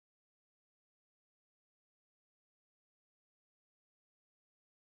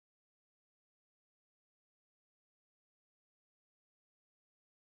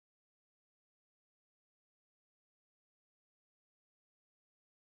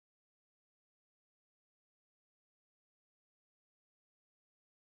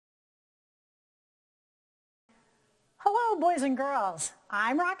Hello, boys and girls.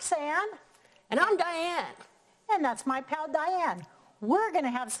 I'm Roxanne. And I'm Diane. And that's my pal Diane. We're going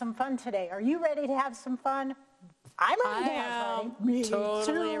to have some fun today. Are you ready to have some fun? I'm ready to have fun. Me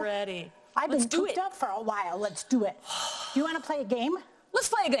totally too. ready. I've been cooped up for a while. Let's do it. Do you want to play a game? Let's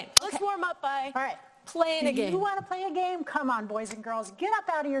play a game. Okay. Let's warm up by All right. playing a game. You want to play a game? Come on, boys and girls. Get up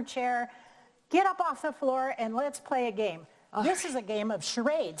out of your chair. Get up off the floor and let's play a game. This is a game of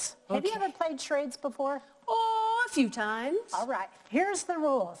charades. Have you ever played charades before? Oh, a few times. All right. Here's the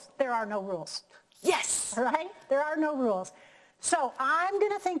rules. There are no rules. Yes. All right? There are no rules. So I'm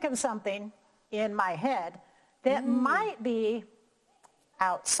going to think of something in my head that might be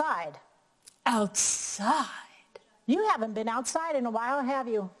outside. Outside? You haven't been outside in a while, have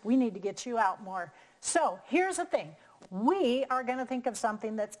you? We need to get you out more. So here's the thing. We are going to think of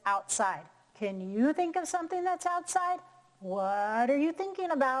something that's outside. Can you think of something that's outside? What are you thinking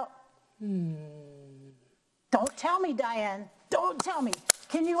about? Don't tell me, Diane. Don't tell me.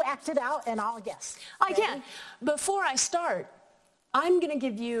 Can you act it out and I'll guess? I can. Before I start, I'm going to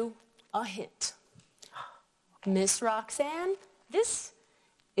give you a hint. Miss Roxanne, this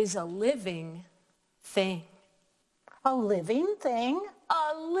is a living thing. A living thing?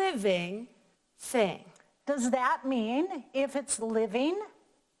 A living thing. Does that mean if it's living?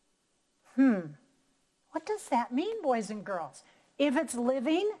 What does that mean, boys and girls? If it's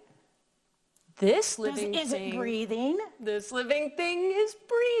living, this living is thing, it breathing? This living thing is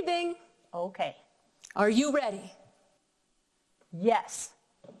breathing. Okay. Are you ready? Yes.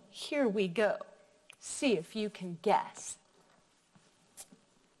 Here we go. See if you can guess.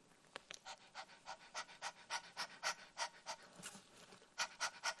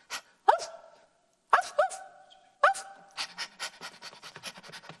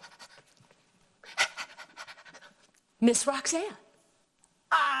 Miss Roxanne.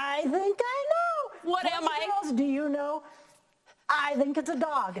 I think I know. What am I? Girls, do you know? I think it's a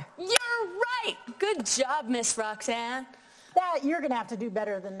dog. You're right. Good job, Miss Roxanne. You're going to have to do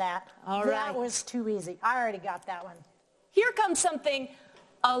better than that. All right. That was too easy. I already got that one. Here comes something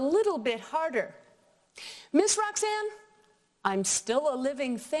a little bit harder. Miss Roxanne, I'm still a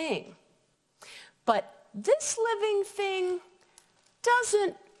living thing. But this living thing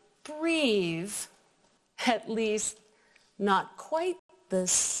doesn't breathe, at least not quite the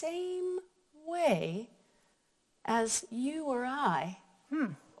same way as you or I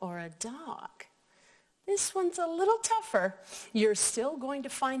or a dog. This one's a little tougher. You're still going to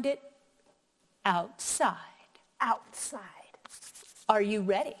find it outside. Outside. Are you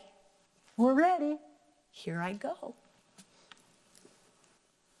ready? We're ready. Here I go.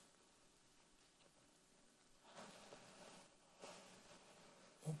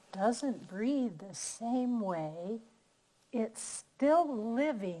 It doesn't breathe the same way. It's still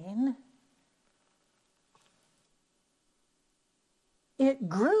living. It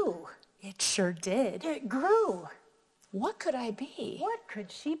grew. It sure did. It grew. What could I be? What could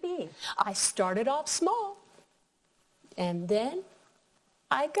she be? I started off small, and then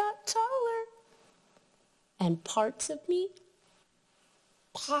I got taller, and parts of me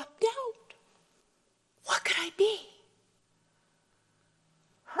popped out. What could I be?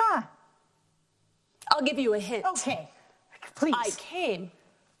 I'll give you a hint. Okay, please. I came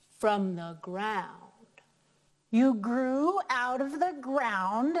from the ground. You grew out of the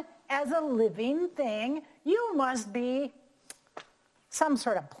ground as a living thing. You must be some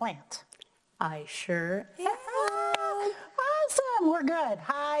sort of plant. I sure am. Awesome, we're good.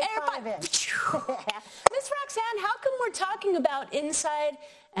 High five it. Miss Roxanne, how come we're talking about inside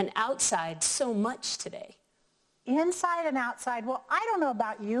and outside so much today? Inside and outside. Well, I don't know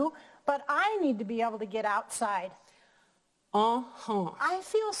about you, but I need to be able to get outside. I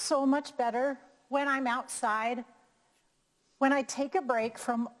feel so much better when I'm outside, when I take a break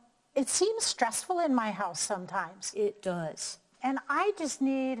from, it seems stressful in my house sometimes. It does. And I just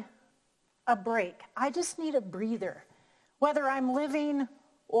need a break. I just need a breather. Whether I'm living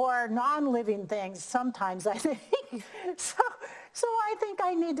or non-living things, sometimes I think. So I think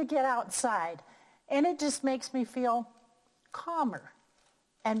I need to get outside. And it just makes me feel calmer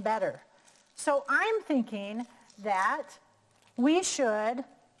and better. So I'm thinking that we should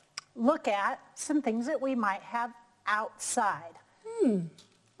look at some things that we might have outside.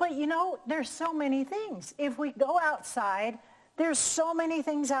 But you know, there's so many things. If we go outside, there's so many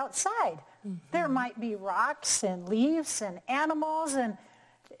things outside. There might be rocks and leaves and animals, and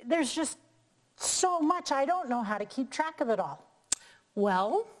there's just so much. I don't know how to keep track of it all.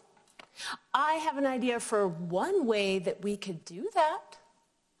 Well, I have an idea for one way that we could do that.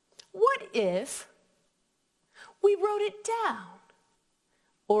 What if we wrote it down?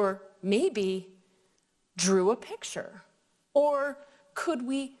 Or maybe drew a picture? Or could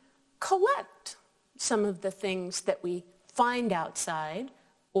we collect some of the things that we find outside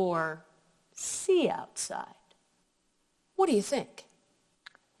or see outside? What do you think?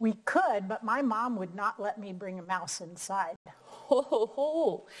 We could, but my mom would not let me bring a mouse inside. Ho, ho,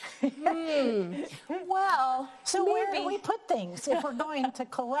 ho. Well, So maybe. where do we put things if we're going to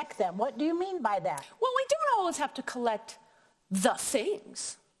collect them? What do you mean by that? Well, we don't always have to collect the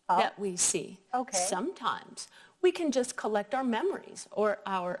things that we see. Okay. Sometimes we can just collect our memories or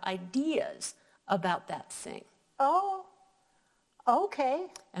our ideas about that thing. Oh, okay.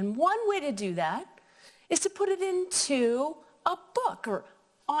 And one way to do that is to put it into a book or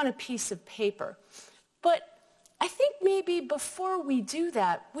on a piece of paper. But I think maybe before we do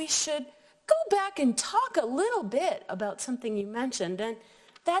that, we should go back and talk a little bit about something you mentioned, and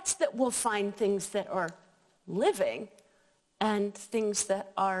that's that we'll find things that are living and things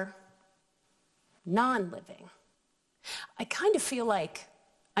that are non-living. I kind of feel like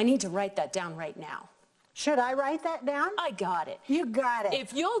I need to write that down right now. Should I write that down? I got it. You got it.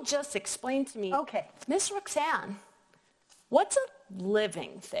 If you'll just explain to me, Okay. Miss Roxanne, what's a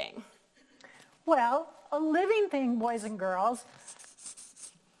living thing? Well, a living thing, boys and girls,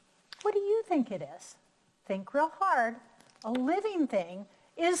 what do you think it is? Think real hard. A living thing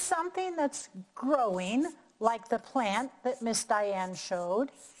is something that's growing, like the plant that Miss Diane showed.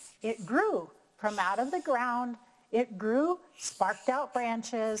 It grew from out of the ground. It grew, sparked out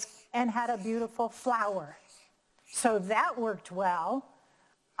branches, and had a beautiful flower. So that worked well.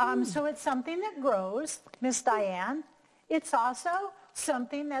 So it's something that grows, Miss Diane. It's also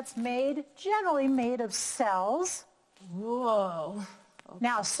something that's generally made of cells. Whoa.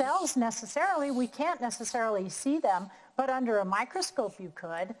 Now, cells we can't necessarily see them, but under a microscope you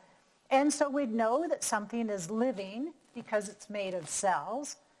could. And so we'd know that something is living because it's made of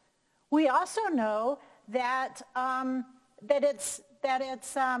cells. We also know that it's. I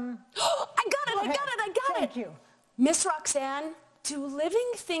got it. Thank you. Miss Roxanne, do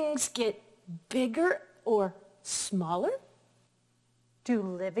living things get bigger or smaller? Do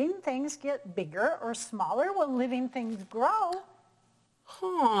living things get bigger or smaller? Will living things grow?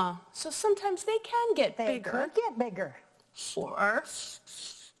 Huh. So sometimes they can get They bigger. could get bigger. Or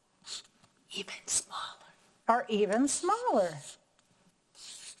even smaller. Or even smaller.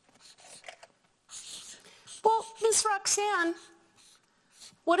 Well, Miss Roxanne,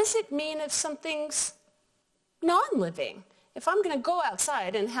 what does it mean if something's non-living? If I'm going to go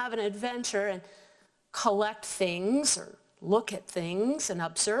outside and have an adventure and collect things or look at things and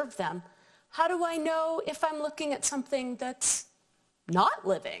observe them, how do I know if I'm looking at something that's not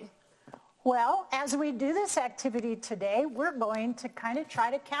living? Well, as we do this activity today, we're going to kind of try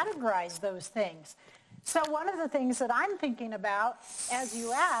to categorize those things. So one of the things that I'm thinking about, as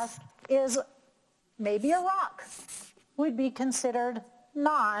you ask, is maybe a rock would be considered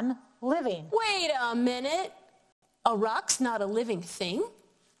non-living. Wait a minute. A rock's not a living thing?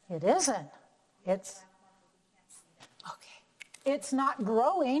 It isn't. Okay. It's not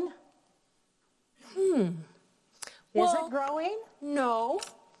growing. Is Well, it growing? No,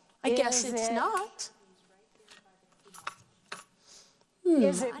 I guess Is it's it- not.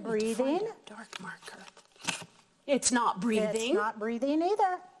 Is I it need to breathing? find a dark marker. It's not It's breathing. not breathing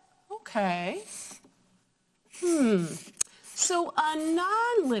either. Okay. So a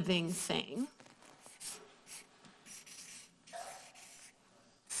non-living thing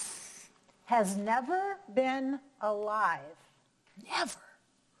Has never been alive. never.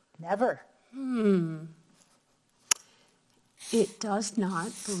 Never. It does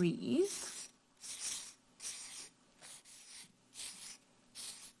not breathe.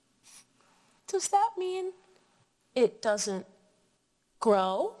 Does that mean it doesn't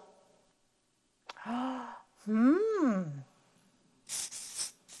grow?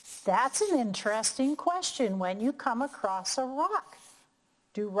 That's an interesting question when you come across a rock.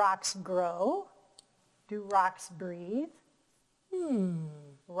 Do rocks grow? Do rocks breathe?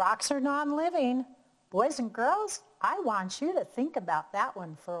 Rocks are non-living. Boys and girls, I want you to think about that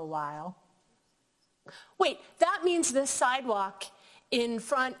one for a while. Wait, that means the sidewalk in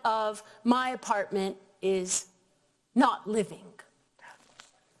front of my apartment is not living.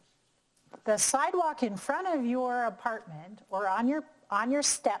 The sidewalk in front of your apartment or on your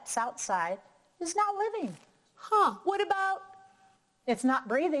steps outside is not living. Huh, what about It's not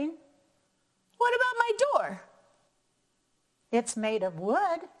breathing. my door? It's made of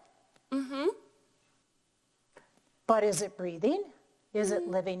wood. But is it breathing? Is it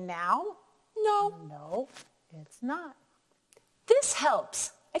living now? No. No, it's not. This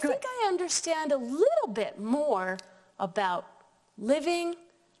helps. I Good. think I understand a little bit more about living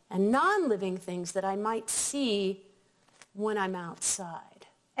and non-living things that I might see when I'm outside.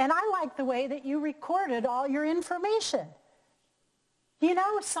 And I like the way that you recorded all your information. You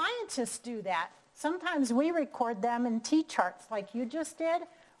know, scientists do that. Sometimes we record them in T-charts like you just did,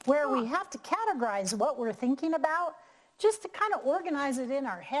 where we have to categorize what we're thinking about just to kind of organize it in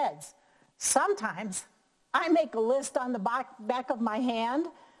our heads. Sometimes I make a list on the back of my hand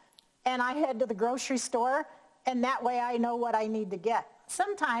and I head to the grocery store, and that way I know what I need to get.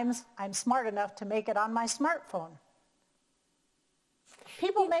 Sometimes I'm smart enough to make it on my smartphone.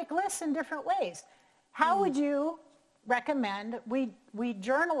 People make lists in different ways. How would you recommend we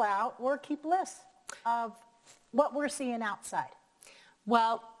journal out or keep lists of what we're seeing outside?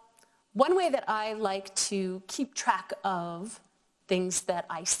 Well, one way that I like to keep track of things that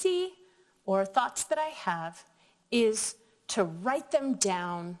I see or thoughts that I have is to write them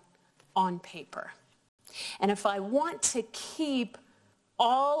down on paper. And if I want to keep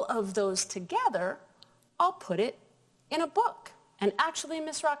all of those together, I'll put it in a book. And actually,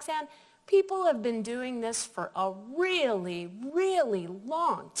 Miss Roxanne, people have been doing this for a really, really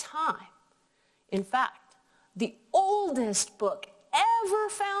long time. In fact, the oldest book ever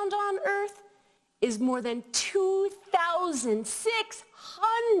found on Earth is more than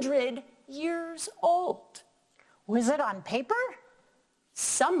 2,600 years old. Was it on paper?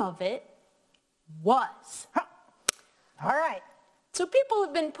 Some of it was. Huh. All right. So people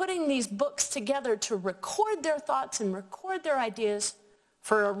have been putting these books together to record their thoughts and record their ideas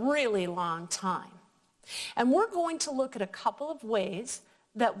for a really long time. And we're going to look at a couple of ways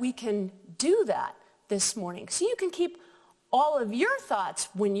that we can do that this morning. So you can keep all of your thoughts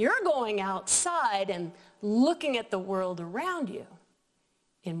when you're going outside and looking at the world around you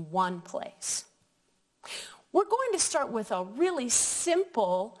in one place. We're going to start with a really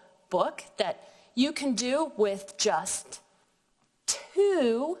simple book that you can do with just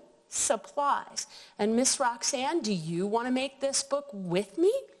 2 supplies. And Miss Roxanne, do you want to make this book with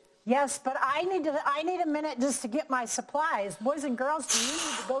me? Yes, but I need a minute just to get my supplies. Boys and girls, do you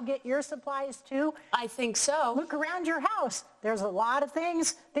need to go get your supplies too? I think so. Look around your house. There's a lot of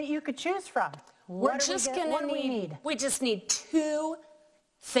things that you could choose from. What do we need? We just need 2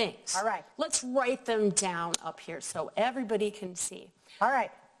 things. All right. Let's write them down up here so everybody can see. All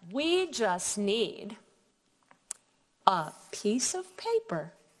right. We just need a piece of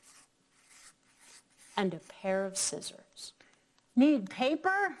paper and a pair of scissors. Need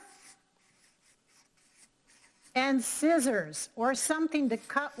paper and scissors or something to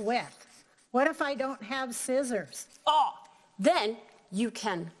cut with. What if I don't have scissors? Oh, then you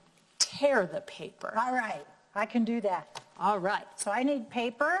can tear the paper. All right, I can do that. All right. So I need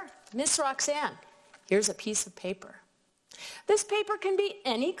paper. Miss Roxanne, here's a piece of paper. This paper can be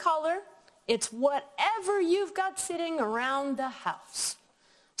any color. It's whatever you've got sitting around the house.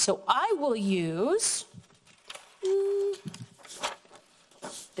 So I will use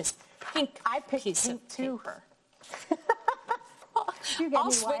this pink piece of paper.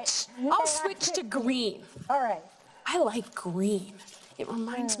 I'll switch to green. All right. I like green. It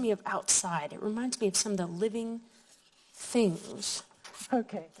reminds me of outside. It reminds me of some of the living things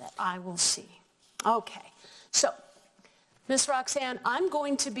that I will see. Okay. So, Miss Roxanne, I'm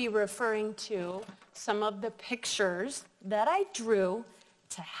going to be referring to some of the pictures that I drew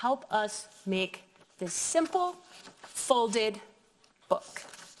to help us make this simple folded book.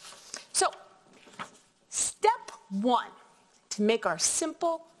 So, step 1 to make our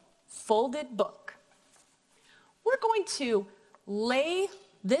simple folded book. We're going to lay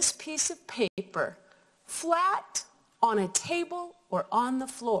this piece of paper flat on a table or on the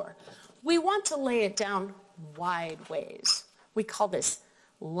floor. We want to lay it down wide ways. We call this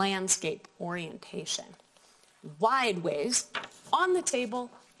landscape orientation. Wide ways on the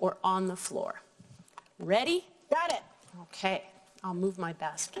table or on the floor. Ready? Got it. Okay, I'll move my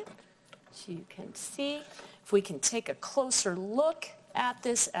basket so you can see. If we can take a closer look at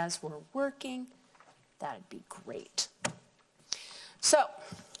this as we're working, that'd be great. So,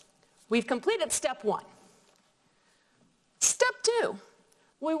 we've completed step 1. Step 2,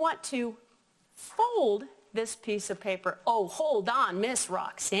 we want to fold this piece of paper. Oh, hold on, Miss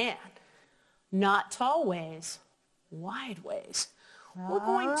Roxanne. Not tall ways, wide ways. We're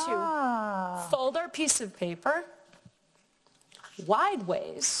going to fold our piece of paper wide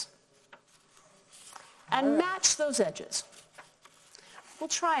ways and match those edges. We'll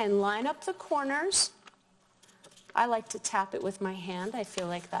try and line up the corners. I like to tap it with my hand. I feel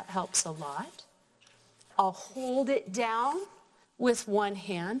like that helps a lot. I'll hold it down with one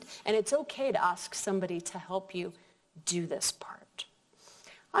hand, and it's okay to ask somebody to help you do this part.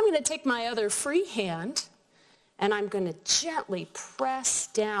 I'm going to take my other free hand, and I'm going to gently press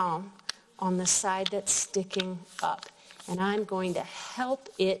down on the side that's sticking up. And I'm going to help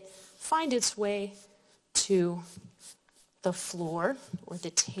it find its way to the floor or the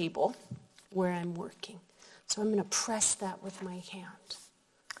table where I'm working. So I'm going to press that with my hand.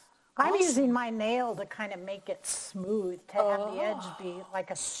 I'm using my nail to kind of make it smooth, to have the edge be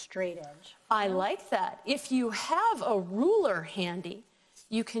like a straight edge. I like that. If you have a ruler handy,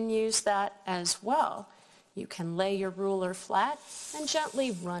 you can use that as well. You can lay your ruler flat and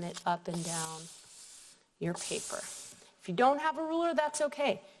gently run it up and down your paper. If you don't have a ruler, that's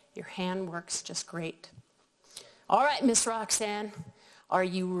okay. Your hand works just great. All right, Miss Roxanne, are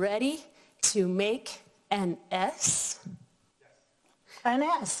you ready to make an S? An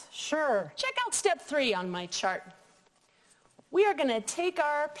S, sure. Check out step 3 on my chart. We are going to take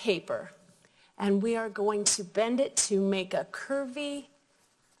our paper and we are going to bend it to make a curvy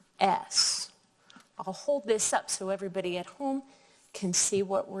S. I'll hold this up so everybody at home can see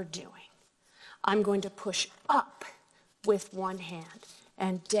what we're doing. I'm going to push up with one hand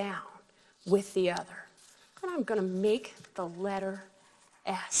and down with the other. And I'm going to make the letter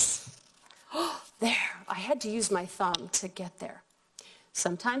S. Oh, there, I had to use my thumb to get there.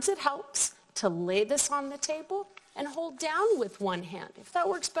 Sometimes it helps to lay this on the table and hold down with one hand. If that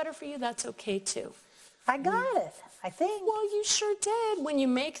works better for you, that's okay too. I got it, I think. Well, you sure did. When you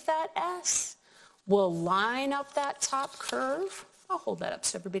make that S, we'll line up that top curve. I'll hold that up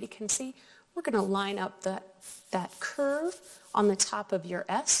so everybody can see. We're going to line up that curve on the top of your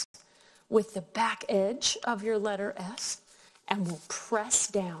S with the back edge of your letter S, and we'll press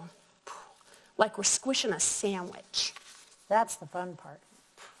down like we're squishing a sandwich. That's the fun part.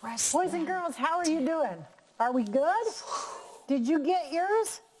 Press Boys and girls, how are you doing? Are we good? Did you get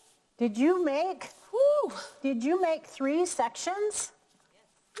yours? Did you make 3 sections?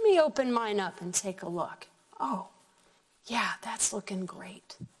 Let me open mine up and take a look. Oh, yeah, that's looking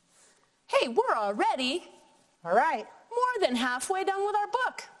great. Hey, we're already All right. more than halfway done with our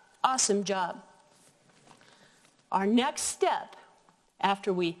book. Awesome job. Our next step,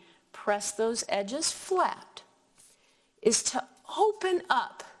 after we press those edges flat, is to open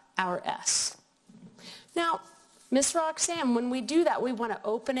up our S. Now, Miss Roxanne, when we do that, we want to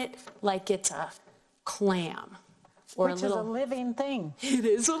open it like it's a clam. Or Which is a living thing. It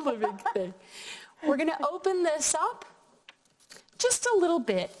is a living thing. We're going to open this up just a little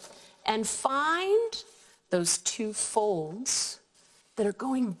bit and find those 2 folds that are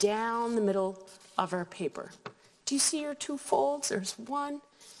going down the middle of our paper. Do you see your 2 folds? There's 1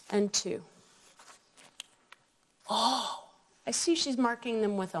 and 2. Oh, I see she's marking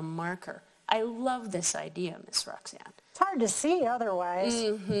them with a marker. I love this idea, Miss Roxanne. It's hard to see otherwise.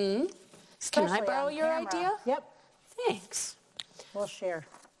 Mm-hmm. Can I borrow your idea? Yep. Thanks. We'll share.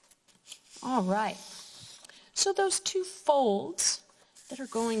 All right. So those 2 folds that are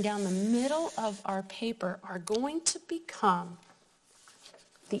going down the middle of our paper are going to become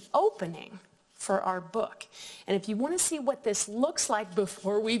the opening for our book. And if you want to see what this looks like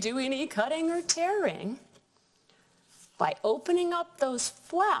before we do any cutting or tearing, by opening up those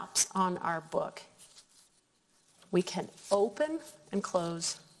flaps on our book, we can open and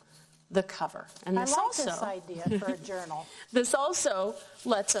close the cover. And I like this idea for a journal. This also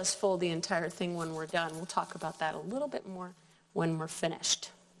lets us fold the entire thing when we're done. We'll talk about that a little bit more when we're finished.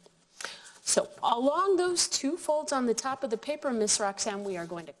 So along those 2 folds on the top of the paper, Miss Roxanne, we are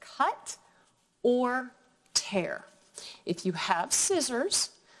going to cut or tear. If you have scissors,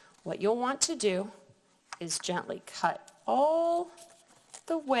 what you'll want to do is gently cut all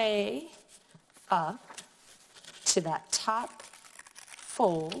the way up to that top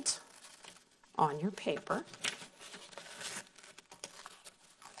fold on your paper,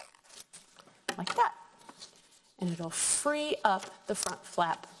 like that. And it'll free up the front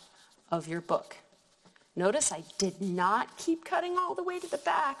flap of your book. Notice I did not keep cutting all the way to the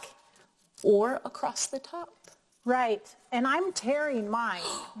back or across the top. Right. And I'm tearing mine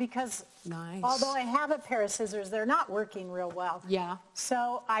because Nice. although I have a pair of scissors, they're not working real well. Yeah.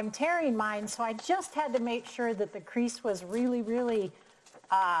 So I'm tearing mine, so I just had to make sure that the crease was really, really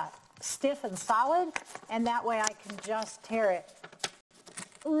stiff and solid, and that way I can just tear it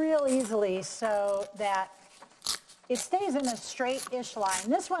real easily so that it stays in a straight-ish line.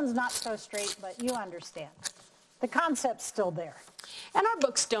 This one's not so straight, but you understand. The concept's still there. And our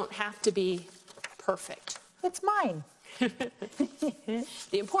books don't have to be perfect. It's mine.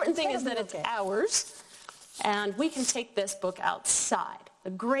 The important thing is that it's okay. ours, and we can take this book outside.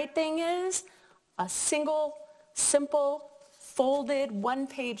 The great thing is a single, simple, folded,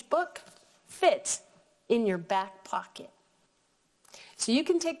 1-page book fits in your back pocket. So you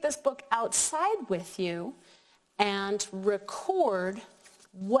can take this book outside with you and record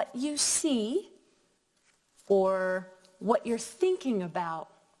what you see or what you're thinking about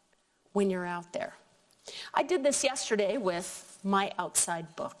when you're out there. I did this yesterday with my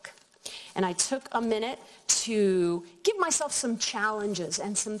outside book. And I took a minute to give myself some challenges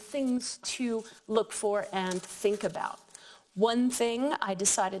and some things to look for and think about. One thing I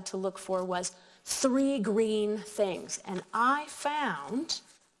decided to look for was 3 green things. And I found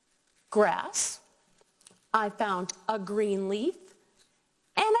grass, I found a green leaf,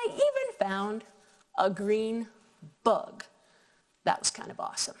 and I even found a green bug. That was kind of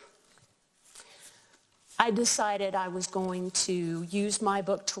awesome. I decided I was going to use my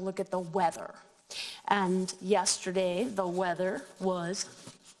book to look at the weather. And yesterday, the weather was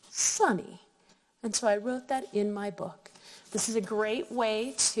sunny. And so I wrote that in my book. This is a great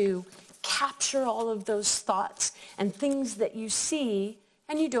way to capture all of those thoughts and things that you see,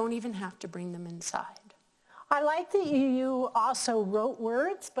 and you don't even have to bring them inside. I like that you also wrote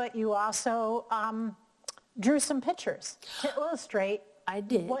words, but you also drew some pictures to illustrate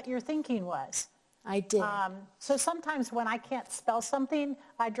what your thinking was. I did. So sometimes when I can't spell something,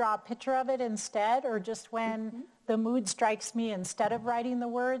 I draw a picture of it instead, or just when the mood strikes me, instead of writing the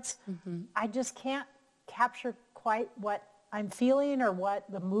words, I just can't capture quite what I'm feeling or what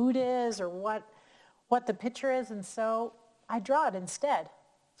the mood is or what the picture is, and so I draw it instead.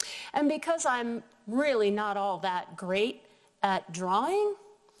 And because I'm really not all that great at drawing,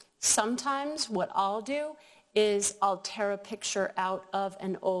 sometimes what I'll do is I'll tear a picture out of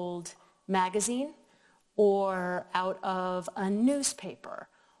an old magazine or out of a newspaper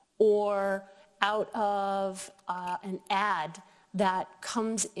or out of an ad that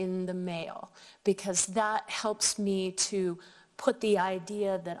comes in the mail, because that helps me to put the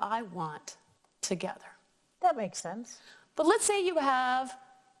idea that I want together. That makes sense. But let's say you have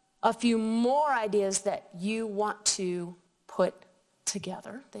a few more ideas that you want to put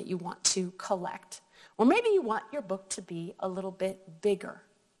together, that you want to collect, or maybe you want your book to be a little bit bigger.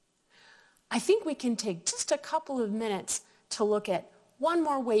 I think we can take just a couple of minutes to look at one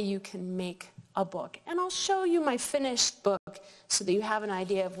more way you can make a book. And I'll show you my finished book so that you have an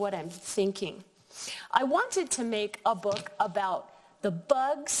idea of what I'm thinking. I wanted to make a book about the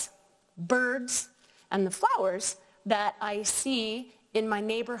bugs, birds, and the flowers that I see in my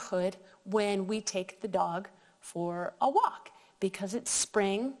neighborhood when we take the dog for a walk. Because it's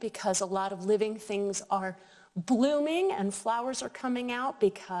spring, because a lot of living things are blooming and flowers are coming out,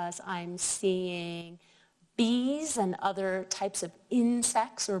 because I'm seeing bees and other types of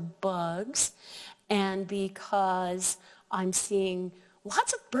insects or bugs, and because I'm seeing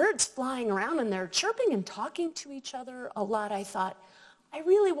lots of birds flying around and they're chirping and talking to each other a lot, I thought, I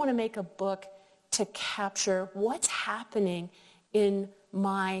really want to make a book to capture what's happening in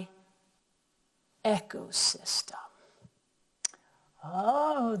my ecosystem.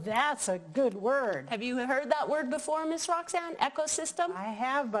 Oh, that's a good word. Have you heard that word before, Miss Roxanne? Ecosystem? I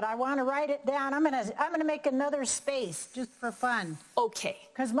have, but I want to write it down. I'm gonna make another space just for fun. Okay.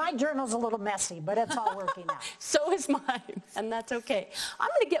 Because my journal's a little messy, but it's all working out. So is mine, and that's okay. I'm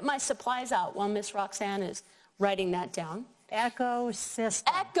going to get my supplies out while Miss Roxanne is writing that down. Ecosystem.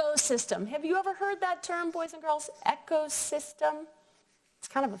 Ecosystem. Have you ever heard that term, boys and girls? Ecosystem? It's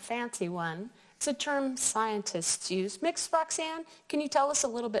kind of a fancy one. It's a term scientists use. Miss Roxanne, can you tell us a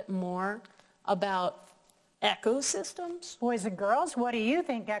little bit more about ecosystems? Boys and girls, what do you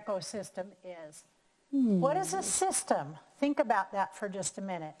think ecosystem is? What is a system? Think about that for just a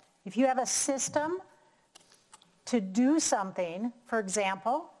minute. If you have a system to do something, for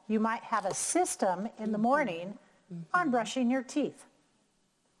example, you might have a system in the morning on brushing your teeth.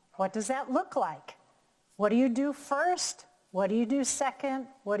 What does that look like? What do you do first? What do you do second?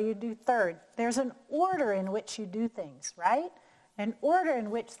 What do you do third? There's an order in which you do things, right? An order in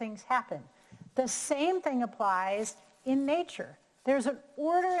which things happen. The same thing applies in nature. There's an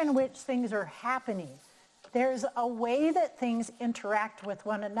order in which things are happening. There's a way that things interact with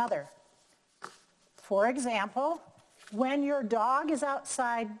one another. For example, when your dog is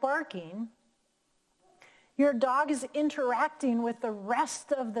outside barking, your dog is interacting with the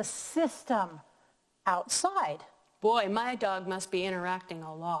rest of the system outside. Boy, my dog must be interacting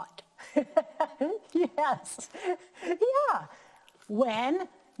a lot. Yes. Yeah. When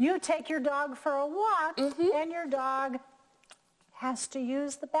you take your dog for a walk and your dog has to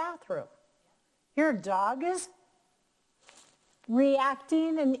use the bathroom, your dog is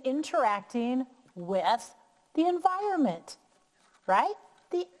reacting and interacting with the environment, right?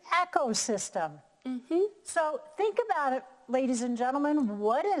 The ecosystem. So think about it, ladies and gentlemen.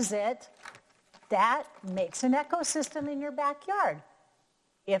 What is it that makes an ecosystem in your backyard?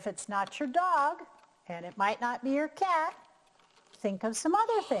 If it's not your dog, and it might not be your cat, think of some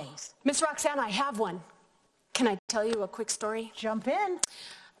other things. Miss Roxanne, I have one. Can I tell you a quick story? Jump in.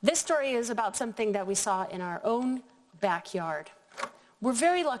 This story is about something that we saw in our own backyard. We're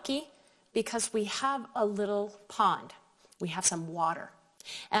very lucky because we have a little pond. We have some water.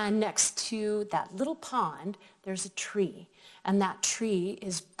 And next to that little pond, there's a tree. And that tree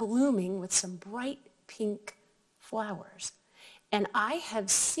is blooming with some bright pink flowers. And I have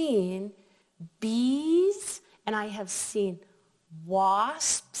seen bees and I have seen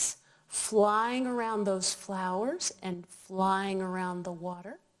wasps flying around those flowers and flying around the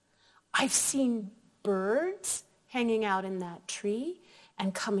water. I've seen birds hanging out in that tree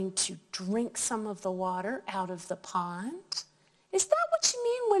and coming to drink some of the water out of the pond. Is that what you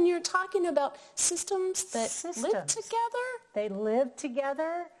mean when you're talking about systems that live together? They live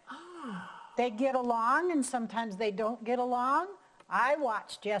together. They get along, and sometimes they don't get along. I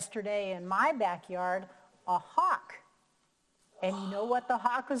watched yesterday in my backyard a hawk. And you know what the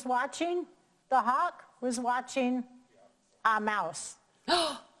hawk was watching? The hawk was watching a mouse.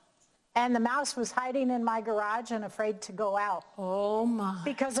 And the mouse was hiding in my garage and afraid to go out. Oh, my.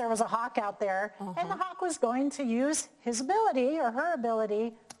 Because there was a hawk out there. And the hawk was going to use his ability or her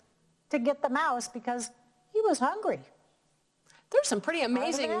ability to get the mouse because he was hungry. There's some pretty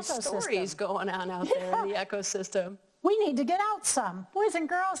amazing stories going on out there in the ecosystem. We need to get out some. Boys and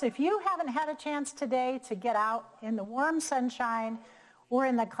girls, if you haven't had a chance today to get out in the warm sunshine or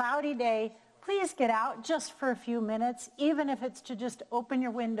in the cloudy day, please get out just for a few minutes, even if it's to just open your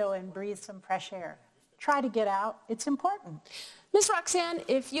window and breathe some fresh air. Try to get out. It's important. Miss Roxanne,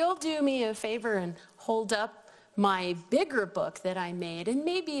 if you'll do me a favor and hold up my bigger book that I made and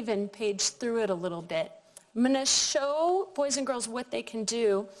maybe even page through it a little bit, I'm going to show boys and girls what they can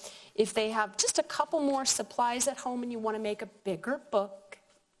do if they have just a couple more supplies at home and you want to make a bigger book.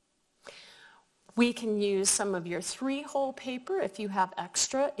 We can use some of your 3-hole paper if you have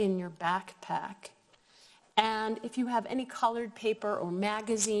extra in your backpack. And if you have any colored paper or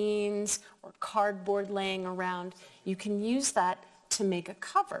magazines or cardboard laying around, you can use that to make a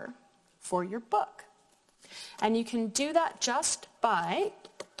cover for your book. And you can do that just by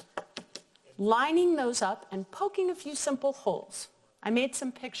lining those up and poking a few simple holes. I made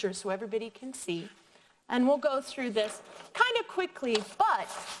some pictures so everybody can see. And we'll go through this kind of quickly, but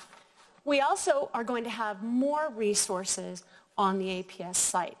we also are going to have more resources on the APS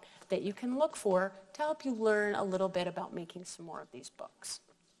site that you can look for to help you learn a little bit about making some more of these books.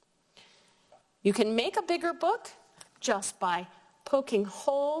 You can make a bigger book just by poking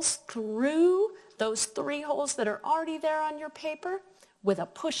holes through those 3 holes that are already there on your paper with a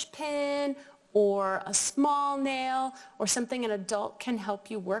push pin or a small nail or something an adult can help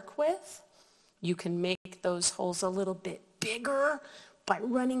you work with. You can make those holes a little bit bigger by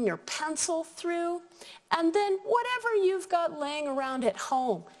running your pencil through. And then whatever you've got laying around at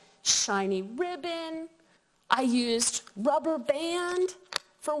home, shiny ribbon, I used rubber band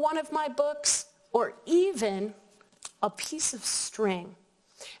for one of my books, or even a piece of string.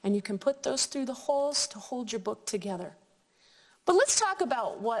 And you can put those through the holes to hold your book together. But let's talk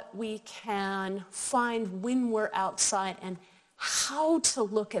about what we can find when we're outside and how to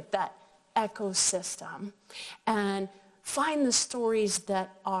look at that ecosystem and find the stories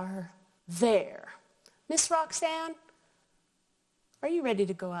that are there. Miss Roxanne, are you ready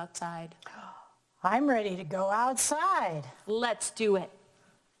to go outside? I'm ready to go outside. Let's do it.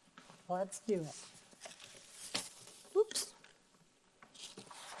 Let's do it. Oops.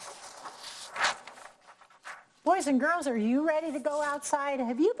 Boys and girls, are you ready to go outside?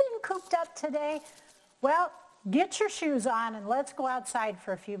 Have you been cooped up today? Well, get your shoes on and let's go outside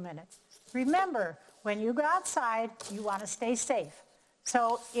for a few minutes. Remember, when you go outside, you want to stay safe.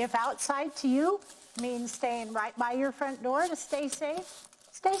 So if outside to you means staying right by your front door to stay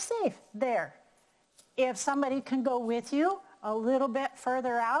safe there. If somebody can go with you a little bit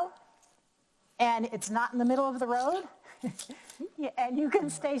further out and it's not in the middle of the road and you can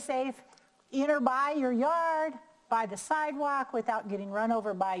stay safe in or by your yard, by the sidewalk without getting run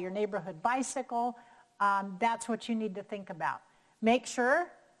over by your neighborhood bicycle, that's what you need to think about. Make sure,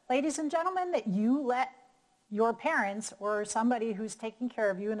 ladies and gentlemen, that you let your parents or somebody who's taking care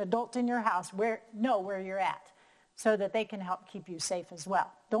of you, an adult in your house, know where you're at so that they can help keep you safe as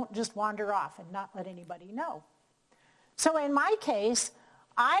well. Don't just wander off and not let anybody know. So in my case,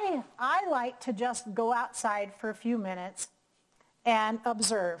 I like to just go outside for a few minutes and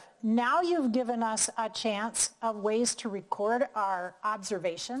observe. Now you've given us a chance of ways to record our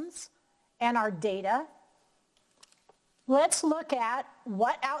observations and our data. Let's look at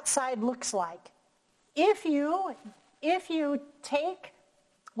what outside looks like. If you take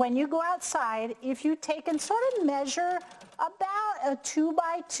when you go outside, if you take and sort of measure about a 2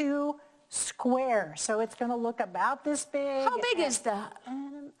 by 2 square. So it's going to look about this big. How big is that?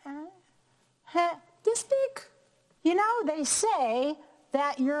 Huh. This big? You know, they say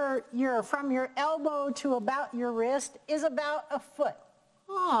that your from your elbow to about your wrist is about a foot.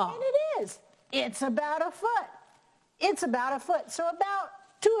 Oh. And it is. It's about a foot. It's about a foot. So about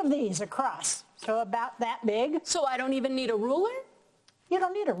 2 of these across. So about that big. So I don't even need a ruler? You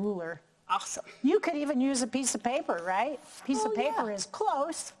don't need a ruler. Awesome. You could even use a piece of paper, right? Piece of paper is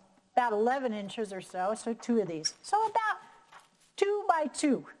close, about 11 inches or so. So 2 of these. So about 2 by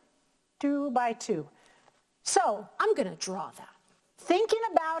 2. 2 by 2. So I'm going to draw that. thinking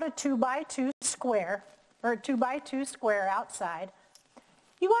about a 2 by 2 square, or a 2 by 2 square outside,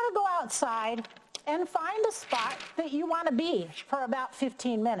 you want to go outside and find a spot that you want to be for about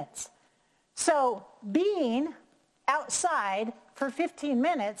 15 minutes. So being outside for 15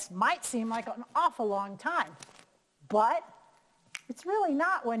 minutes might seem like an awful long time, but it's really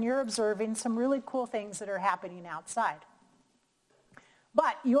not when you're observing some really cool things that are happening outside.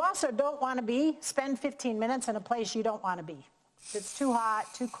 But you also don't want to spend 15 minutes in a place you don't want to be. If it's too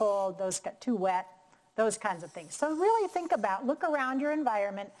hot, too cold, too wet, those kinds of things. So really look around your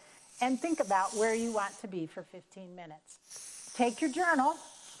environment and think about where you want to be for 15 minutes. Take your journal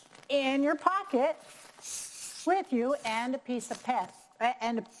in your pocket with you and a piece of pen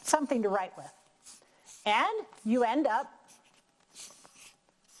and something to write with. And you end up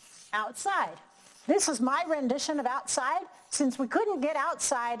outside. This is my rendition of outside. Since we couldn't get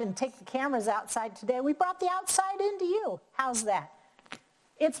outside and take the cameras outside today, we brought the outside into you. How's that?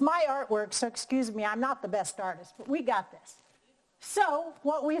 It's my artwork, so excuse me, I'm not the best artist, but we got this. So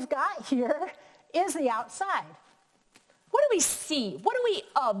what we've got here is the outside. What do we see? What do we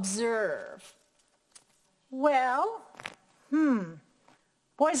observe? Well,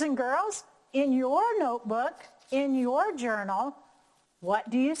 boys and girls, in your notebook, in your journal, what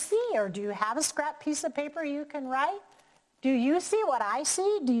do you see? Or do you have a scrap piece of paper you can write? Do you see what I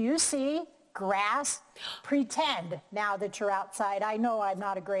see? Do you see grass? Pretend now that you're outside. I know I'm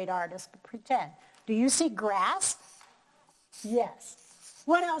not a great artist, but pretend. Do you see grass? Yes.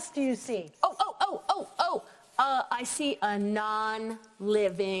 What else do you see? I see a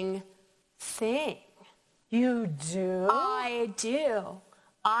non-living thing. You do? I do.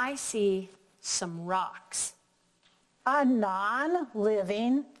 I see some rocks. A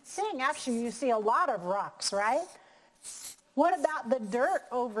non-living thing. Actually, you see a lot of rocks, right? What about the dirt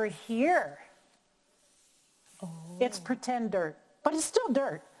over here? Oh. It's pretend dirt, but it's still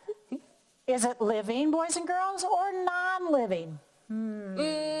dirt. Is it living, boys and girls, or non-living?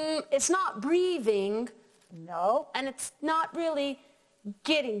 It's not breathing. No. And it's not really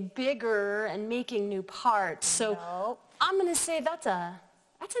getting bigger and making new parts. So no. I'm going to say that's a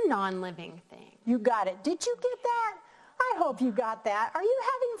non-living thing. You got it. Did you get that? I hope you got that. Are you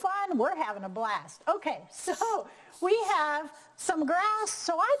having fun? We're having a blast. Okay, so we have some grass.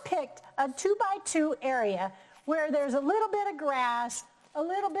 So I picked a 2 by 2 area where there's a little bit of grass, a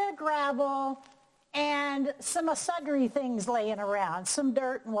little bit of gravel, and some sundry things laying around, some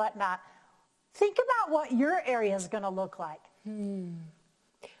dirt and whatnot. Think about what your area is going to look like.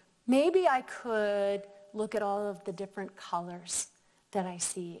 Maybe I could look at all of the different colors that I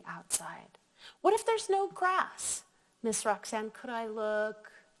see outside. What if there's no grass? Miss Roxanne, could I look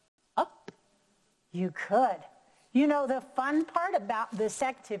up? You could. You know, the fun part about this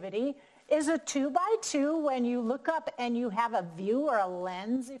activity is a 2 by 2 when you look up and you have a view or a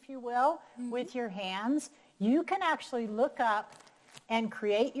lens, if you will, with your hands. You can actually look up and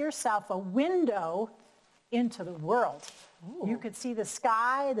create yourself a window into the world. Ooh. You could see the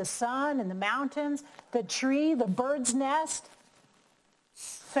sky, the sun, and the mountains, the tree, the bird's nest.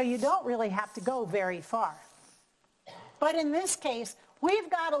 So you don't really have to go very far. But in this case, we've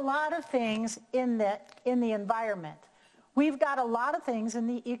got a lot of things in the environment. We've got a lot of things in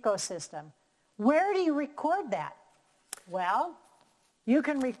the ecosystem. Where do you record that? Well, you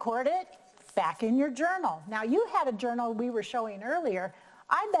can record it back in your journal. Now, you had a journal we were showing earlier.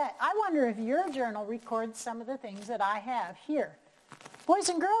 I wonder if your journal records some of the things that I have here. Boys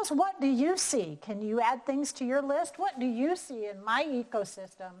and girls, what do you see? Can you add things to your list? What do you see in my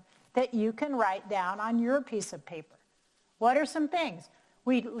ecosystem that you can write down on your piece of paper? What are some things?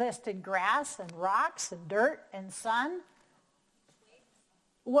 We listed grass and rocks and dirt and sun.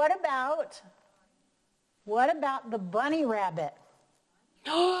 What about the bunny rabbit?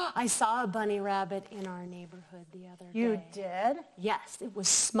 I saw a bunny rabbit in our neighborhood the other day. You did? Yes, it was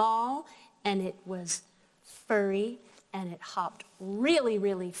small and it was furry and it hopped really,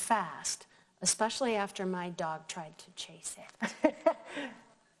 really fast, especially after my dog tried to chase it.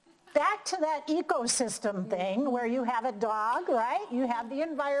 to that ecosystem thing where you have a dog, right? You have the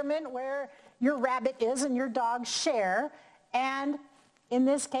environment where your rabbit is and your dog share. And in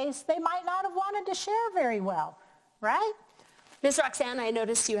this case, they might not have wanted to share very well, right? Miss Roxanne, I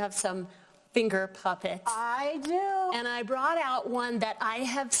noticed you have some finger puppets. I do. And I brought out one that I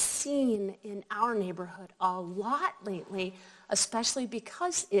have seen in our neighborhood a lot lately, especially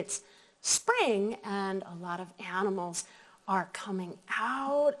because it's spring and a lot of animals are coming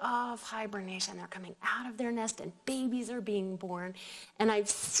out of hibernation. They're coming out of their nest and babies are being born. And I've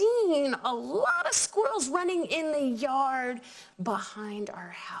seen a lot of squirrels running in the yard behind our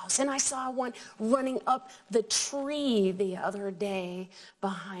house. And I saw one running up the tree the other day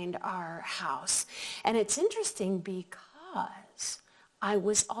behind our house. And it's interesting because I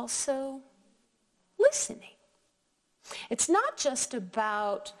was also listening. It's not just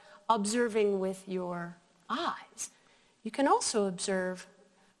about observing with your eyes. You can also observe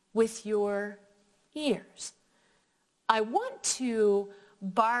with your ears. I want to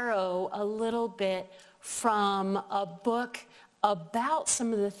borrow a little bit from a book about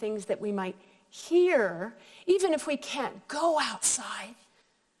some of the things that we might hear. Even if we can't go outside,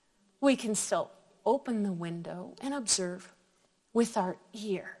 we can still open the window and observe with our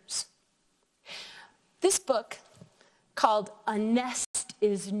ears. This book, called A Nest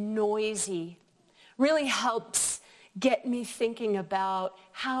is Noisy, really helps get me thinking about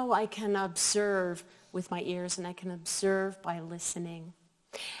how I can observe with my ears and I can observe by listening.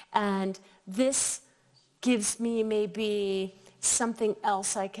 And this gives me maybe something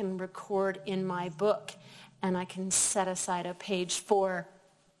else I can record in my book, and I can set aside a page for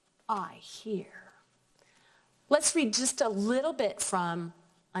I hear. Let's read just a little bit from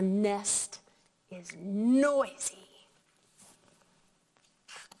A Nest is Noisy.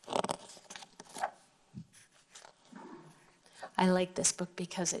 I like this book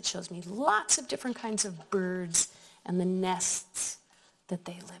because it shows me lots of different kinds of birds and the nests that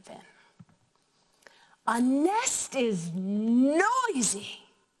they live in. A nest is noisy.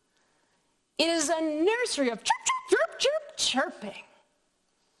 It is a nursery of chirp, chirp, chirp, chirp, chirping,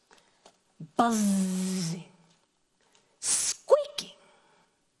 buzzing, squeaking,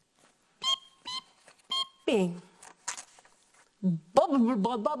 beep, beeping,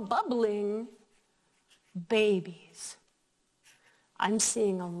 bubbling babies. I'm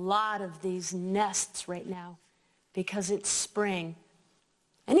seeing a lot of these nests right now because it's spring.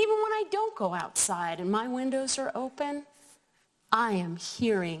 And even when I don't go outside and my windows are open, I am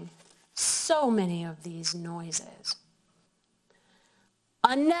hearing so many of these noises.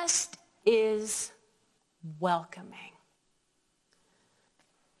 A nest is welcoming.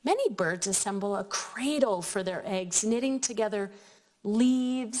 Many birds assemble a cradle for their eggs, knitting together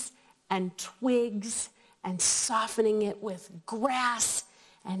leaves and twigs and softening it with grass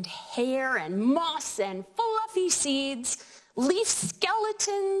and hair and moss and fluffy seeds, leaf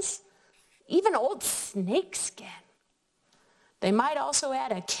skeletons, even old snake skin. They might also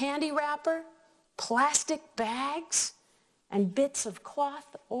add a candy wrapper, plastic bags, and bits of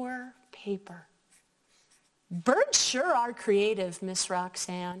cloth or paper. Birds sure are creative, Miss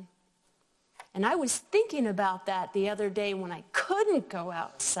Roxanne. And I was thinking about that the other day when I couldn't go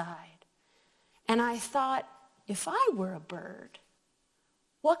outside. And I thought, if I were a bird,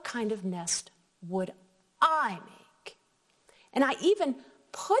 what kind of nest would I make? And I even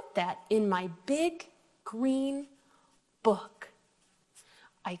put that in my big green book.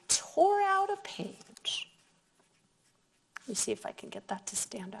 I tore out a page. Let me see if I can get that to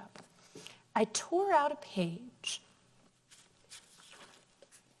stand up. I tore out a page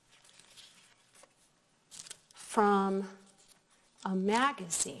from a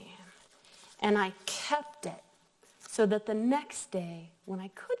magazine, and I kept it so that the next day, when I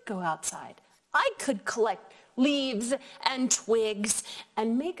could go outside, I could collect leaves and twigs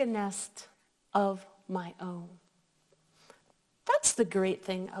and make a nest of my own. That's the great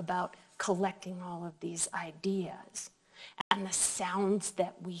thing about collecting all of these ideas and the sounds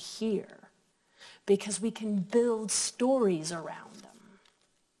that we hear, because we can build stories around them.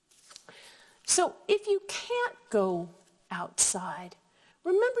 So if you can't go outside,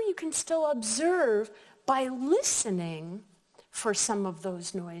 remember you can still observe by listening for some of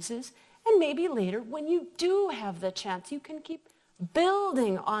those noises, and maybe later when you do have the chance, you can keep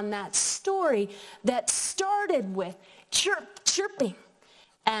building on that story that started with chirp, chirping,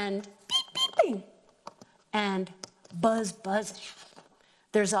 and beep, beeping, and buzz, buzzing.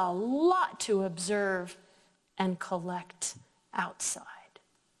 There's a lot to observe and collect outside.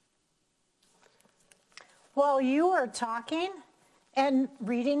 While you were talking and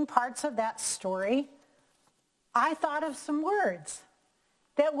reading parts of that story, I thought of some words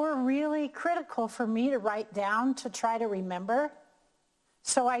that were really critical for me to write down to try to remember.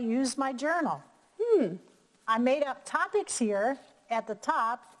 So I used my journal. I made up topics here at the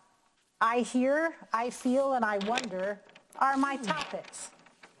top. I hear, I feel, and I wonder are my topics.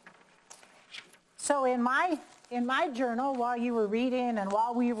 So in my journal, while you were reading and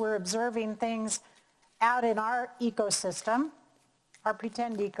while we were observing things out in our ecosystem, our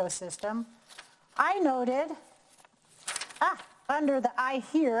pretend ecosystem, I noted, under the I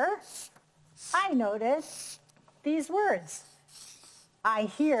hear, I noted these words. I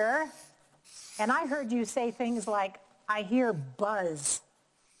hear, and I heard you say things like, I hear buzz.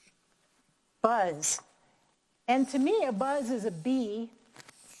 Buzz. And to me, a buzz is a bee,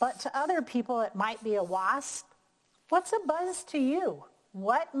 but to other people, it might be a wasp. What's a buzz to you?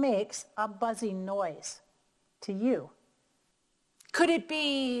 What makes a buzzing noise to you? Could it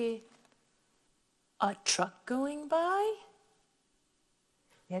be a truck going by?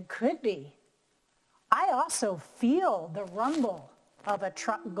 It could be. I also feel the rumble of a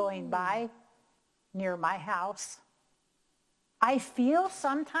truck going by near my house. I feel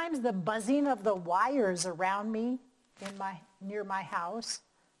sometimes the buzzing of the wires around me near my house.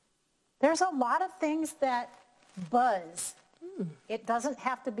 There's a lot of things that buzz. It doesn't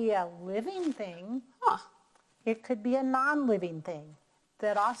have to be a living thing. It could be a non-living thing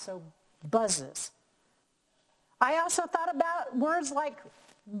that also buzzes. I also thought about words like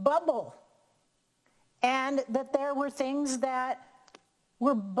bubble, and that there were things that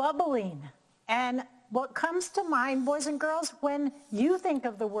were bubbling. And what comes to mind, boys and girls, when you think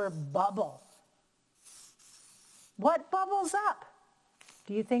of the word bubble? What bubbles up?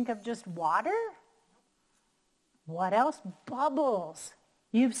 Do you think of just water? What else bubbles?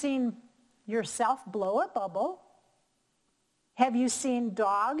 You've seen yourself blow a bubble. Have you seen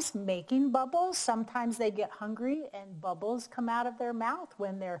dogs making bubbles? Sometimes they get hungry and bubbles come out of their mouth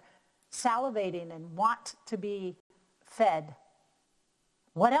when they're salivating and want to be fed.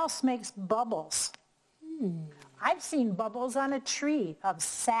 What else makes bubbles? I've seen bubbles on a tree of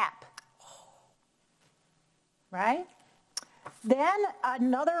sap. Right? Then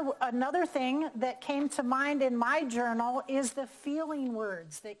another thing that came to mind in my journal is the feeling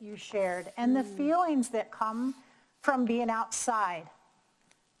words that you shared and the feelings that come from being outside.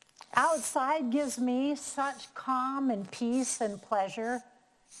 Outside gives me such calm and peace and pleasure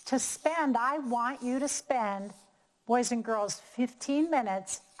to spend. I want you to spend, boys and girls, 15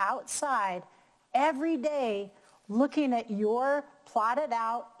 minutes outside every day looking at your plotted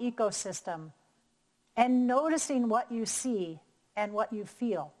out ecosystem and noticing what you see and what you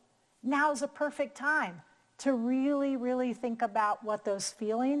feel. Now is a perfect time to really, really think about what those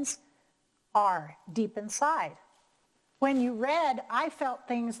feelings are deep inside. When you read, I felt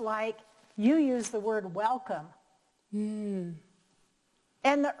things like you used the word welcome. And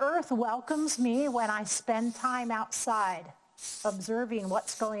the earth welcomes me when I spend time outside observing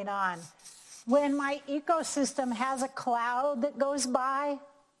what's going on. When my ecosystem has a cloud that goes by,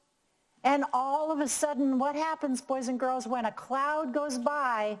 and all of a sudden, what happens, boys and girls, when a cloud goes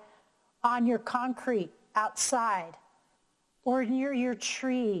by on your concrete outside or near your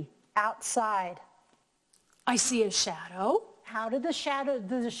tree outside? I see a shadow. How do the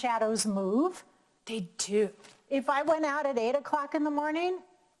shadows move? They do. If I went out at 8 o'clock in the morning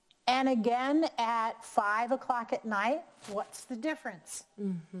and again at 5 o'clock at night, what's the difference?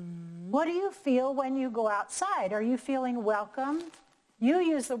 What do you feel when you go outside? Are you feeling welcomed? You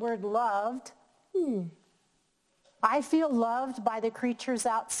use the word loved. I feel loved by the creatures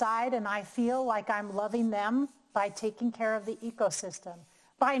outside, and I feel like I'm loving them by taking care of the ecosystem,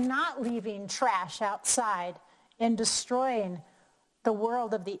 by not leaving trash outside and destroying the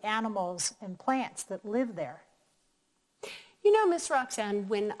world of the animals and plants that live there. You know, Miss Roxanne,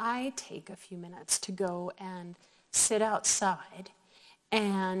 when I take a few minutes to go and sit outside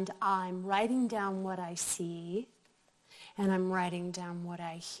and I'm writing down what I see and I'm writing down what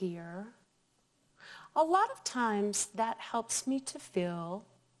I hear, a lot of times that helps me to feel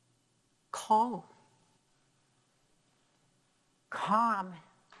calm. Calm.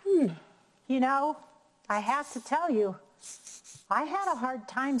 You know, I have to tell you, I had a hard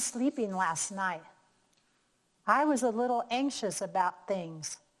time sleeping last night. I was a little anxious about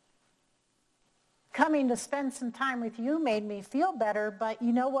things. Coming to spend some time with you made me feel better, but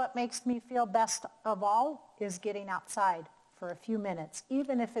you know what makes me feel best of all is getting outside for a few minutes,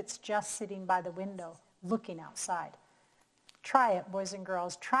 even if it's just sitting by the window looking outside. Try it, boys and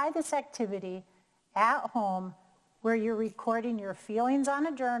girls. Try this activity at home where you're recording your feelings on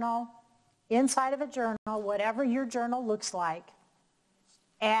a journal, inside of a journal, whatever your journal looks like,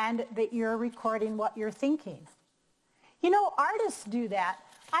 and that you're recording what you're thinking. You know, artists do that.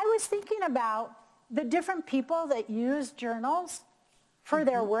 I was thinking about the different people that use journals for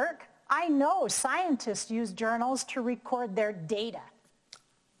their work. I know scientists use journals to record their data.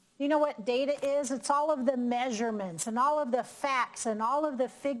 You know what data is? It's all of the measurements and all of the facts and all of the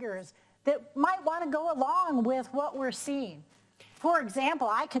figures that might want to go along with what we're seeing. For example,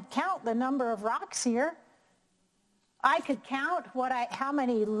 I could count the number of rocks here. I could count how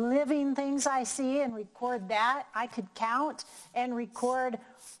many living things I see and record that. I could count and record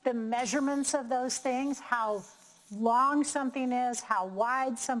the measurements of those things, how long something is, how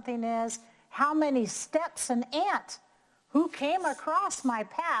wide something is, how many steps an ant who came across my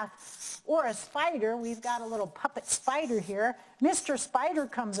path, or a spider. We've got a little puppet spider here. Mr. Spider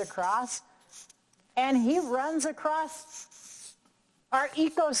comes across, and he runs across our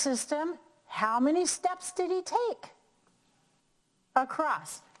ecosystem. How many steps did he take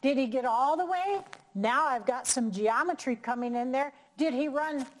across? Did he get all the way? Now I've got some geometry coming in there. Did he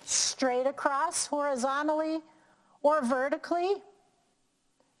run straight across horizontally or vertically?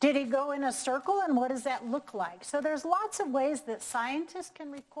 Did he go in a circle, and what does that look like? So there's lots of ways that scientists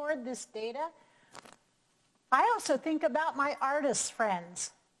can record this data. I also think about my artist friends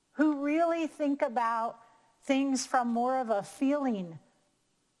who really think about things from more of a feeling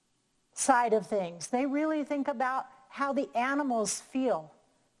side of things. They really think about how the animals feel.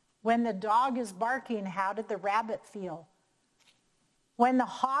 When the dog is barking, how did the rabbit feel? When the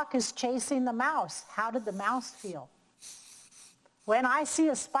hawk is chasing the mouse, how did the mouse feel? When I see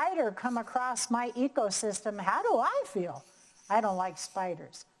a spider come across my ecosystem, how do I feel? I don't like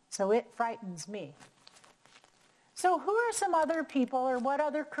spiders, so it frightens me. So who are some other people, or what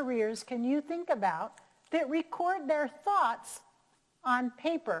other careers can you think about that record their thoughts on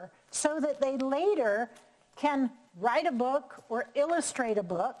paper so that they later can write a book or illustrate a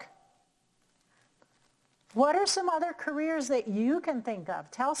book? What are some other careers that you can think of?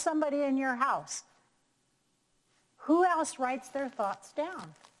 Tell somebody in your house. Who else writes their thoughts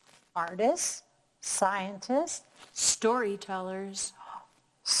down? Artists, scientists, storytellers.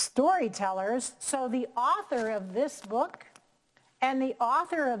 Storytellers. So the author of this book and the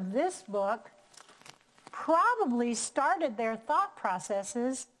author of this book probably started their thought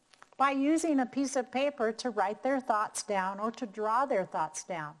processes by using a piece of paper to write their thoughts down or to draw their thoughts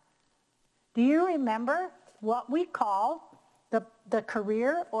down. Do you remember what we call the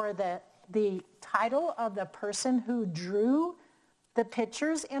career or the title of the person who drew the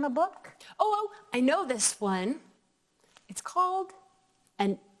pictures in a book? Oh, I know this one. It's called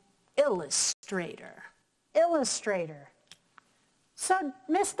an illustrator. Illustrator. So,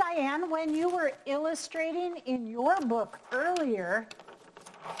 Miss Diane, when you were illustrating in your book earlier,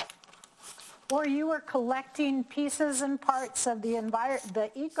 or you were collecting pieces and parts of the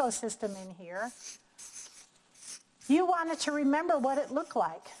ecosystem in here, you wanted to remember what it looked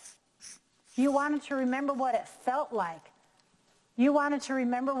like. You wanted to remember what it felt like. You wanted to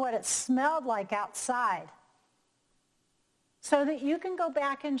remember what it smelled like outside, so that you can go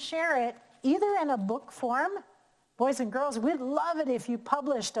back and share it either in a book form. Boys and girls, we'd love it if you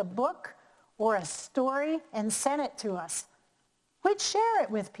published a book or a story and sent it to us. We'd share it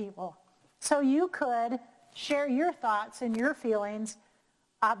with people so you could share your thoughts and your feelings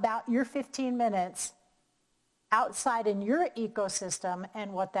about your 15 minutes outside in your ecosystem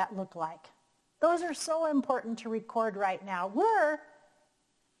and what that looked like. Those are so important to record right now. We're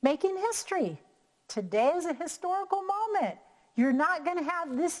making history. Today is a historical moment. You're not going to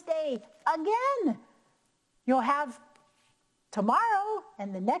have this day again. You'll have tomorrow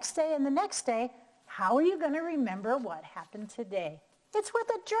and the next day and the next day. How are you going to remember what happened today? It's with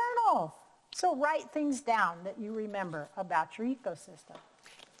a journal. So write things down that you remember about your ecosystem.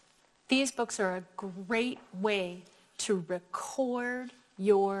 These books are a great way to record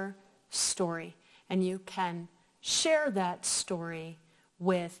your story, and you can share that story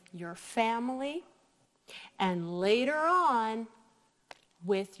with your family and later on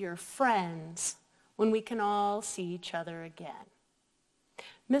with your friends when we can all see each other again.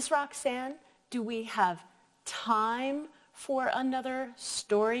 Miss Roxanne, do we have time for another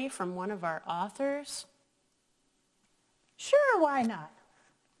story from one of our authors? Sure, why not?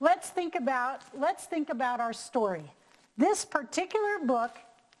 Let's think about our story. This particular book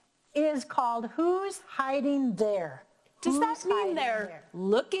is called Who's Hiding There? Does that mean they're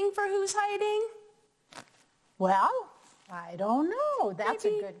looking for who's hiding? Well, I don't know. That's a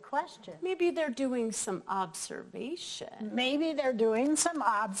good question. Maybe they're doing some observation. Maybe they're doing some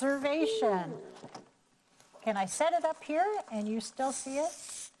observation. Can I set it up here and you still see it?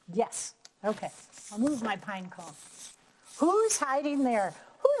 Yes. Okay. I'll move my pine cone. Who's hiding there?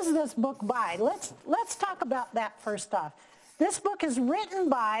 Who is this book by? Let's talk about that first off. This book is written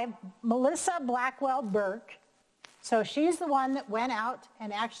by Melissa Blackwell Burke. So she's the one that went out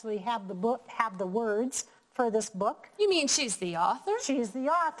and actually have the words for this book. You mean she's the author? She's the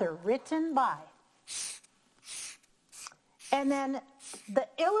author, written by. And then the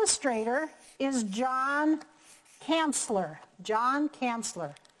illustrator is John Kanzler. John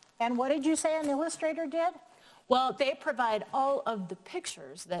Kanzler. And what did you say an illustrator did? Well, they provide all of the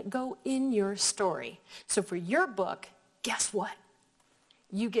pictures that go in your story. So for your book, guess what?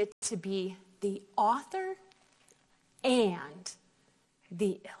 You get to be the author and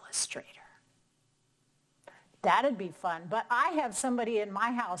the illustrator. That'd be fun. But I have somebody in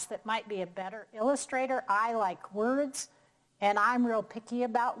my house that might be a better illustrator. I like words, and I'm real picky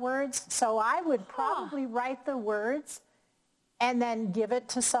about words. So I would probably write the words and then give it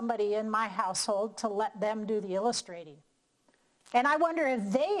to somebody in my household to let them do the illustrating. And I wonder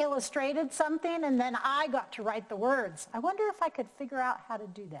if they illustrated something and then I got to write the words. I wonder if I could figure out how to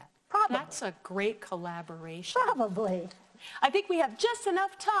do that. Probably. That's a great collaboration. Probably. I think we have just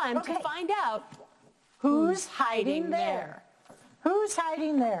enough time to find out who's hiding there. Who's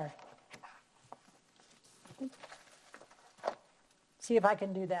hiding there? See if I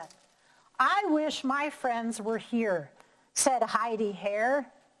can do that. I wish my friends were here, said Heidi Hare.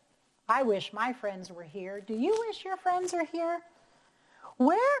 I wish my friends were here. Do you wish your friends are here?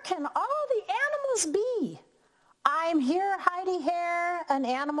 Where can all the animals be? I'm here, Heidi Hare, an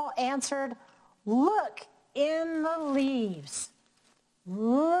animal answered. Look in the leaves.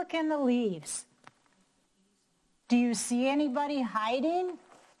 Look in the leaves. Do you see anybody hiding?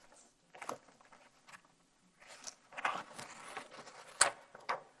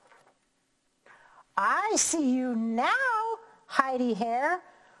 I see you now, Heidi Hare.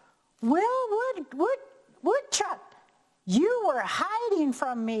 Will Woodchuck, you were hiding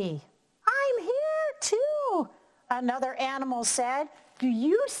from me. I'm here too, another animal said. Do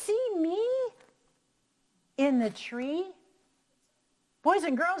you see me in the tree? Boys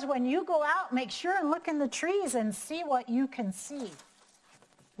and girls, when you go out, make sure and look in the trees and see what you can see.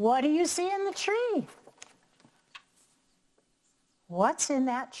 What do you see in the tree? What's in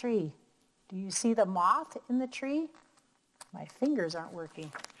that tree? Do you see the moth in the tree? My fingers aren't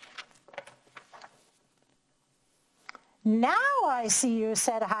working. Now I see you,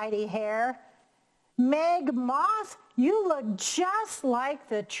 said Heidi Hare. Meg Moth, you look just like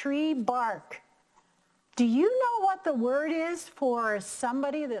the tree bark. Do you know what the word is for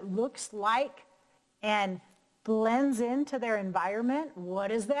somebody that looks like and blends into their environment? What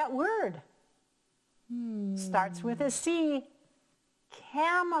is that word? Starts with a C.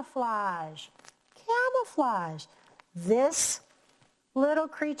 Camouflage. Camouflage. This little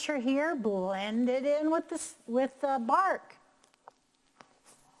creature here blended in with the bark.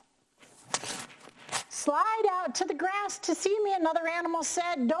 Slide out to the grass to see me, another animal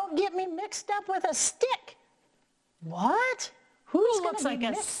said. Don't get me mixed up with a stick. What? Who's going to be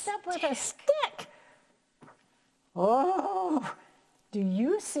mixed up with a stick? Oh, do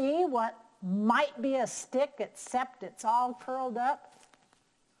you see what might be a stick except it's all curled up?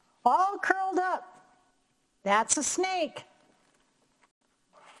 All curled up. That's a snake.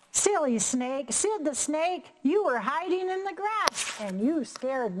 Silly snake, Sid the snake, you were hiding in the grass and you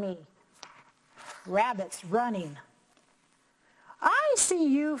scared me. Rabbits running. I see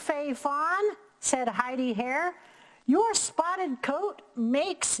you, Fay Fawn, said Heidi Hare. Your spotted coat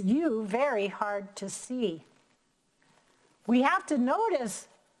makes you very hard to see. We have to notice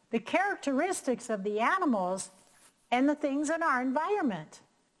the characteristics of the animals and the things in our environment.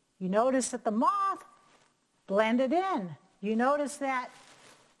 You notice that the moth blended in. You notice that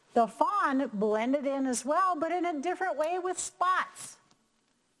the fawn blended in as well, but in a different way with spots.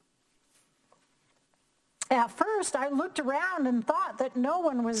 At first, I looked around and thought that no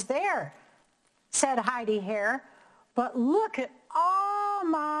one was there, said Heidi Hare, but look at all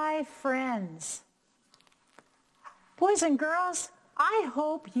my friends. Boys and girls, I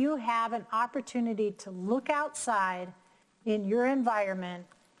hope you have an opportunity to look outside in your environment,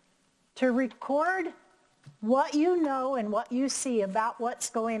 to record what you know and what you see about what's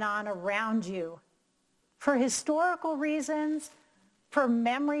going on around you. For historical reasons, for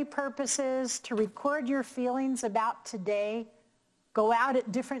memory purposes, to record your feelings about today. Go out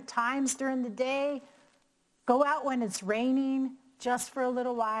at different times during the day. Go out when it's raining just for a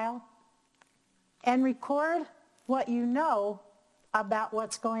little while. And record what you know about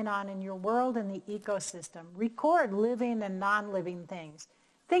what's going on in your world and the ecosystem. Record living and non-living things.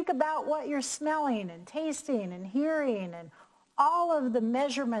 Think about what you're smelling and tasting and hearing and all of the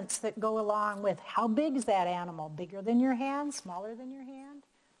measurements that go along with how big is that animal? Bigger than your hand? Smaller than your hand?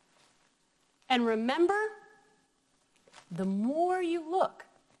 And remember, the more you look,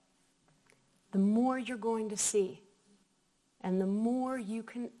 the more you're going to see, and the more you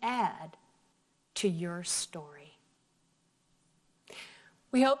can add to your story.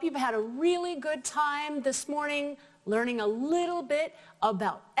 We hope you've had a really good time this morning learning a little bit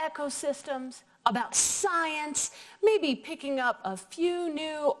about ecosystems, about science, maybe picking up a few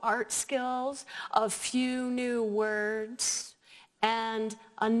new art skills, a few new words, and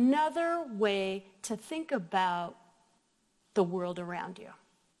another way to think about the world around you.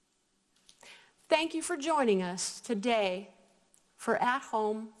 Thank you for joining us today for At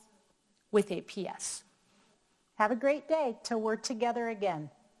Home with APS. Have a great day till we're together again.